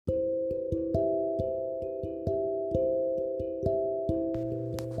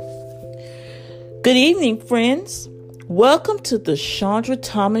Good evening, friends. Welcome to the Chandra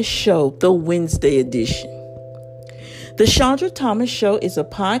Thomas Show, the Wednesday edition. The Chandra Thomas Show is a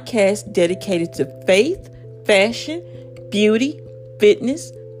podcast dedicated to faith, fashion, beauty,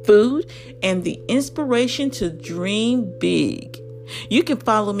 fitness, food, and the inspiration to dream big. You can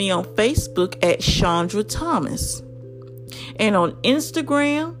follow me on Facebook at Chandra Thomas and on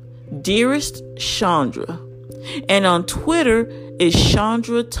Instagram, Dearest Chandra, and on Twitter is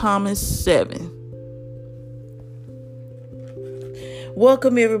Chandra Thomas 7.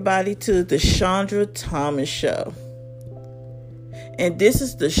 Welcome everybody to the Chandra Thomas Show. And this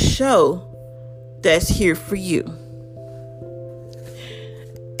is the show that's here for you.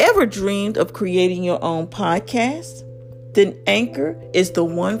 Ever dreamed of creating your own podcast? Then Anchor is the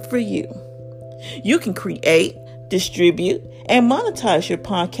one for you. You can create, distribute, and monetize your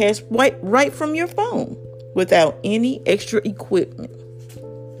podcast right from your phone without any extra equipment.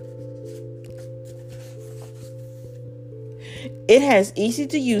 It has easy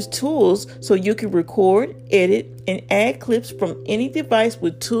to use tools so you can record, edit, and add clips from any device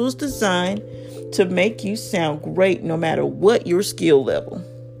with tools designed to make you sound great no matter what your skill level.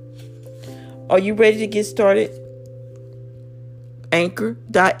 Are you ready to get started?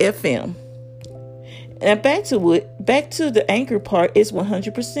 Anchor.fm. And back to the Anchor part is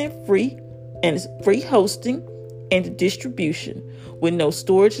 100% free, and it's free hosting and distribution with no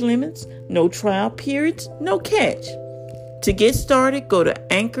storage limits, no trial periods, no catch. To get started, go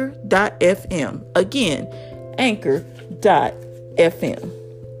to anchor.fm. Again, anchor.fm.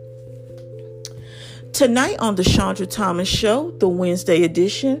 Tonight on the Chandra Thomas Show, the Wednesday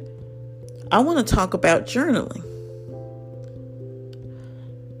edition, I want to talk about journaling.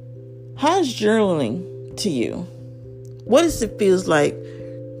 How's journaling to you? What does it feel like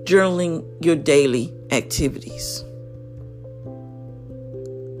journaling your daily activities?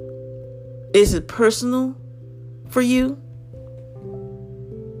 Is it personal for you?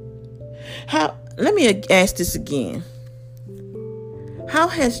 Let me ask this again. How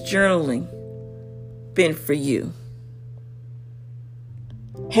has journaling been for you?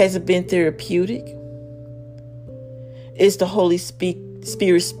 Has it been therapeutic? Is the Holy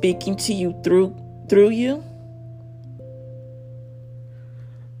Spirit speaking to you through you?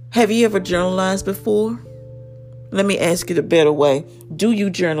 Have you ever journalized before? Let me ask it a better way. Do you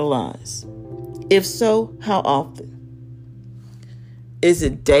journalize? If so, how often? Is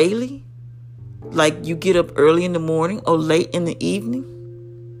it daily? Like you get up early in the morning or late in the evening?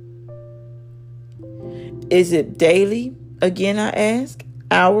 Is it daily? Again, I ask.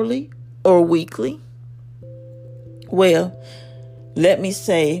 Hourly or weekly? Well, let me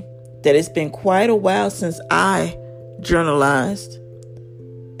say that it's been quite a while since I journalized.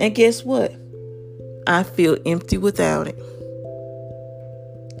 And guess what? I feel empty without it.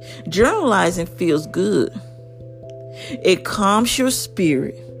 Journalizing feels good. It calms your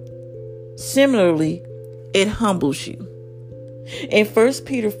spirit. Similarly, it humbles you. In 1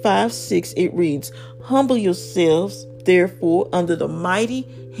 Peter 5:6, it reads, "Humble yourselves, therefore, under the mighty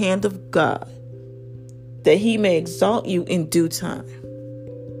hand of God, that he may exalt you in due time.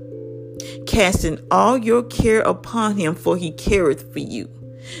 Casting all your care upon him, for he careth for you."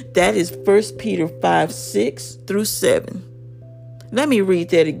 That is 1 Peter 5:6 through 7. Let me read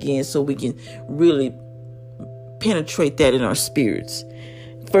that again so we can really penetrate that in our spirits.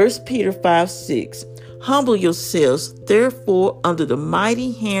 1 Peter 5:6. "Humble yourselves, therefore, under the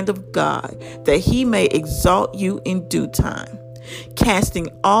mighty hand of God, that he may exalt you in due time, casting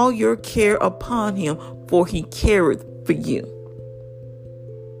all your care upon him, for he careth for you."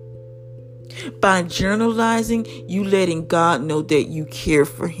 By journalizing, you letting God know that you care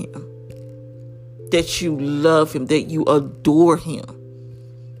for him, that you love him, that you adore him.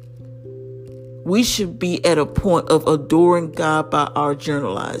 We should be at a point of adoring God by our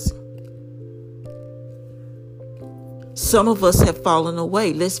journalizing. Some of us have fallen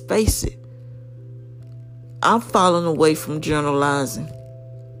away. Let's face it. I'm falling away from journalizing.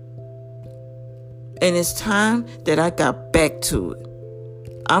 And it's time that I got back to it.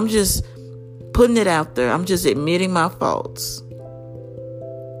 I'm just putting it out there. I'm just admitting my faults.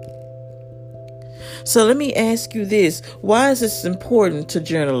 So let me ask you this. Why is this important to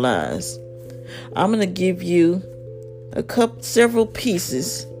journalize? I'm going to give you several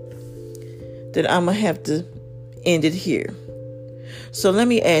pieces that I'm going to have to end it here. So let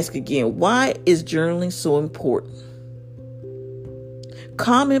me ask again, why is journaling so important?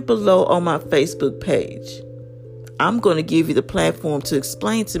 Comment below on my Facebook page. I'm going to give you the platform to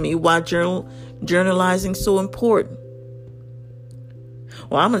explain to me why journalizing is so important.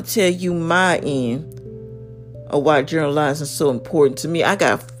 Well, I'm going to tell you my end of why journalizing is so important to me. I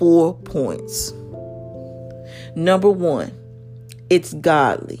got 4 points. Number one, it's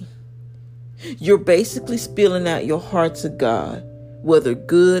godly. You're basically spilling out your heart to God, whether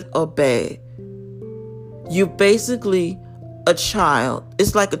good or bad. You're basically a child.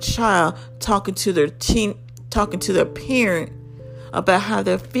 It's like a child talking to their parent about how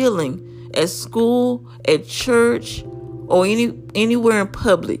they're feeling at school, at church, or anywhere in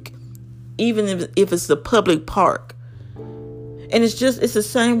public, even if it's a public park. And it's the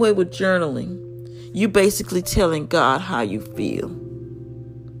same way with journaling. You basically telling God how you feel.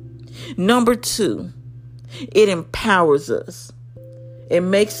 Number two, it empowers us. It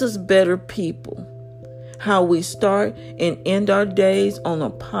makes us better people. How we start and end our days on a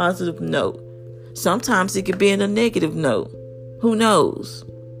positive note. Sometimes it could be in a negative note. Who knows?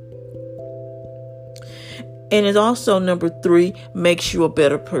 And it also, number three, makes you a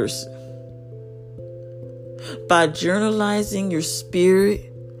better person. By journalizing your spirit,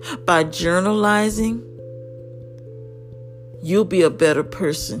 by journalizing, you'll be a better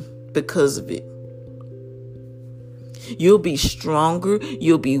person because of it. You'll be stronger,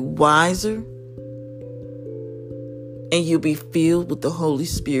 you'll be wiser, and you'll be filled with the Holy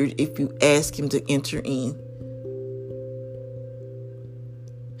Spirit if you ask Him to enter in.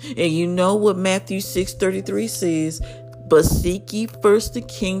 And you know what Matthew 6:33 says, but seek ye first the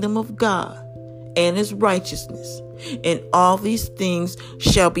kingdom of God and His righteousness, and all these things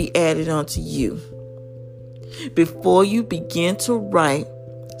shall be added unto you. Before you begin to write,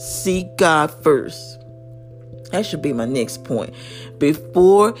 seek God first. That should be my next point.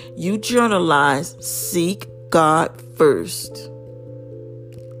 Before you journalize, seek God first.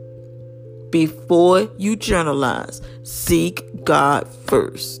 Before you journalize, seek God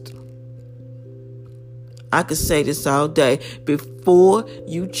first. I could say this all day. Before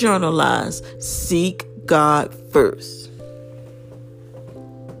you journalize, seek God first.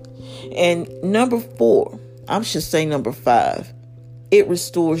 And number four, I should say number five, it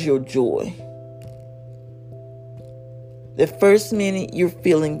restores your joy. The first minute you're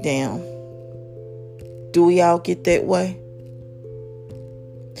feeling down. Do we all get that way?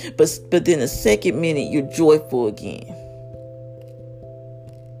 But then the second minute you're joyful again.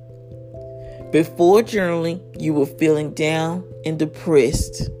 Before journaling, you were feeling down and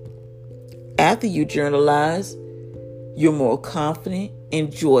depressed. After you journalize, you're more confident and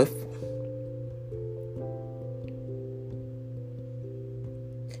joyful.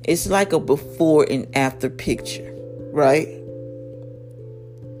 It's like a before and after picture, right?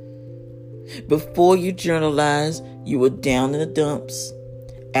 Before you journalize, you were down in the dumps.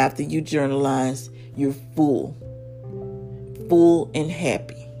 After you journalize, you're full and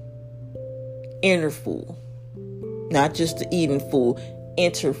happy. Inner full. Not just the eating full,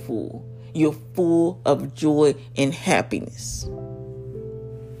 enter full. You're full of joy and happiness.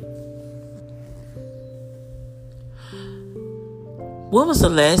 When was the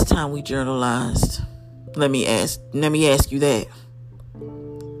last time we journalized? Let me ask you that.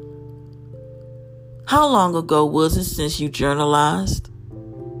 How long ago was it since you journalized?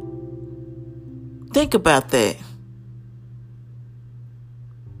 Think about that.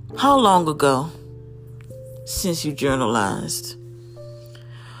 How long ago since you journalized?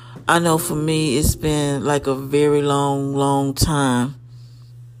 I know for me, it's been like a very long time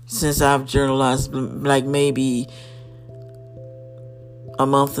since I've journalized, like maybe a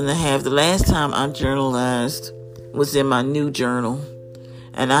month and a half. The last time I journalized was in my new journal,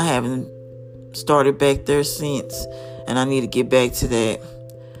 and I haven't started back there since, and I need to get back to that.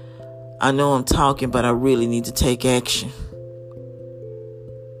 I know I'm talking, but I really need to take action.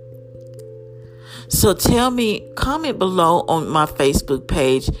 So tell me, comment below on my Facebook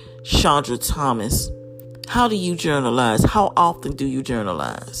page, Chandra Thomas. How do you journalize? How often do you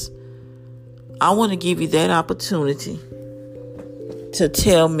journalize? I want to give you that opportunity to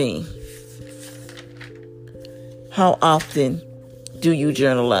tell me, how often do you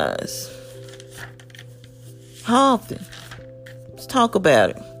journalize? How often? Let's talk about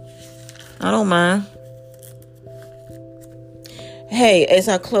it. I don't mind. Hey, as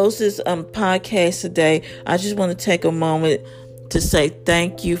I close this podcast today, I just want to take a moment to say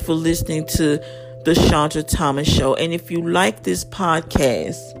thank you for listening to the Chandra Thomas Show. And if you like this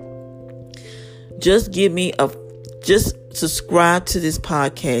podcast, just subscribe to this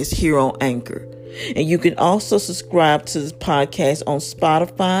podcast here on Anchor. And you can also subscribe to this podcast on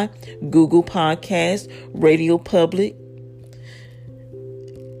Spotify, Google Podcasts, Radio Public.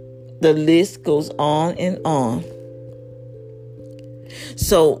 The list goes on and on.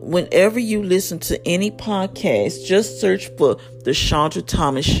 So whenever you listen to any podcast, just search for the Chandra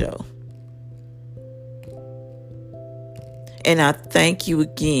Thomas Show. And I thank you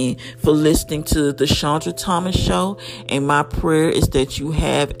again for listening to the Chandra Thomas Show. And my prayer is that you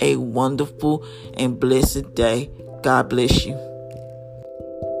have a wonderful and blessed day. God bless you.